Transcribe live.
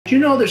Do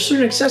you know there's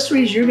certain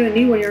accessories you're going to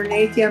need when you're in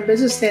the ATM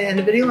business? And in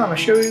the video, I'm going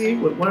to show you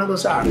what one of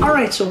those are. All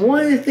right, so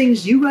one of the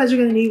things you guys are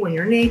going to need when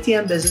you're in the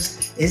ATM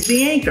business is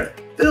the anchor.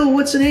 Phil,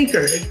 what's an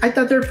anchor? I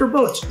thought they're for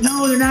boats.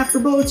 No, they're not for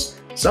boats.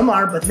 Some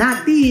are, but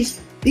not these.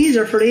 These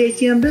are for the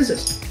ATM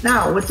business.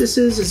 Now, what this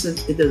is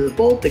there's a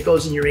bolt that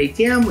goes in your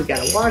ATM. We got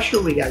a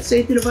washer, we got a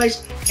safety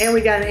device, and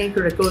we got an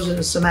anchor that goes in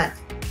the cement.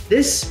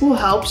 This will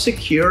help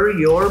secure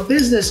your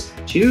business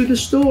to the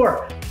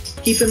store.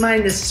 Keep in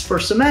mind, this is for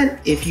cement.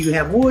 If you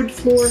have wood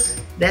floor,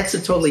 that's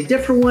a totally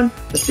different one,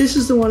 but this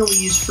is the one we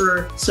use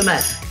for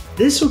cement.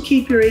 This will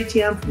keep your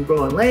ATM from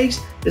growing legs.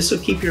 This will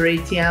keep your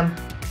ATM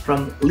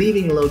from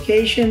leaving the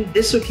location.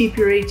 This will keep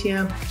your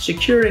ATM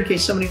secure in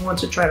case somebody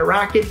wants to try to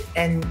rock it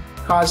and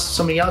cause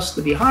somebody else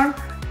to be harmed.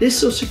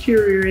 This will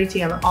secure your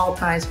ATM at all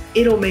times.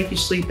 It'll make you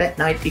sleep at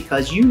night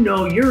because you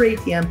know your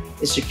ATM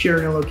is secure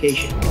in a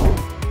location.